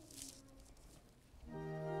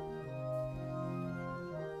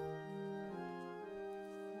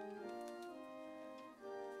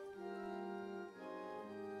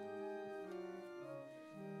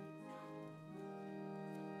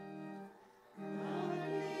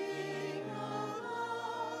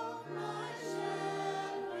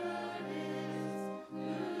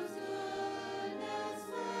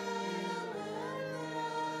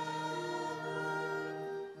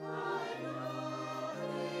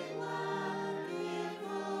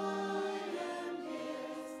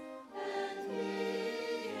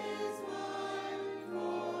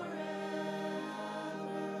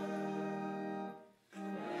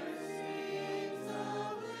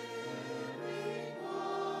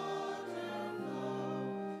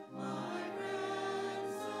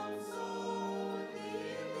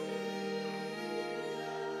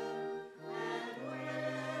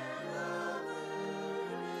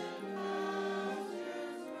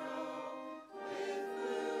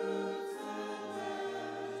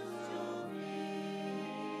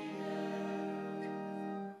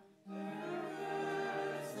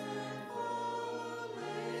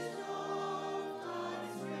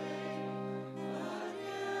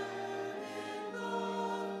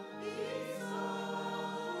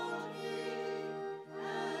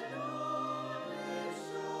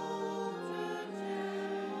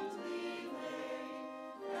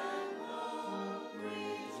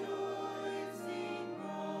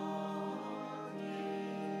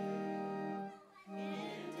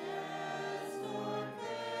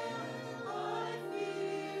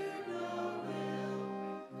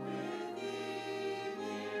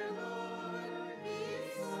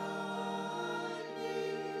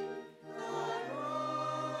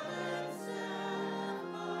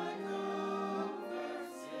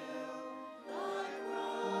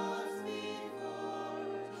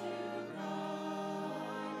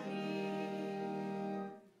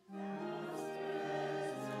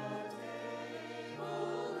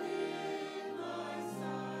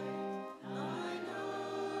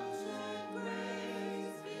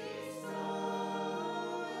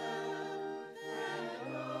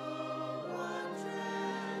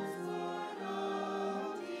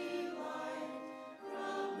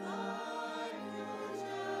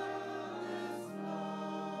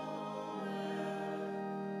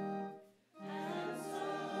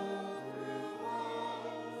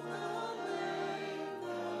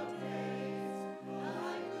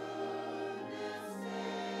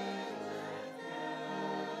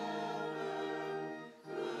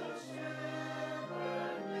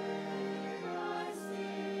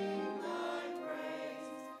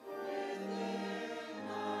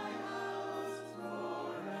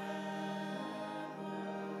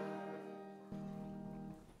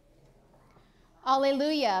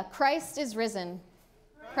 Alleluia, Christ is risen.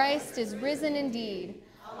 Christ is risen indeed.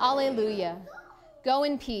 Alleluia. Go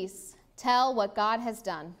in peace. Tell what God has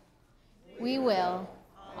done. We will.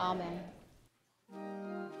 Amen.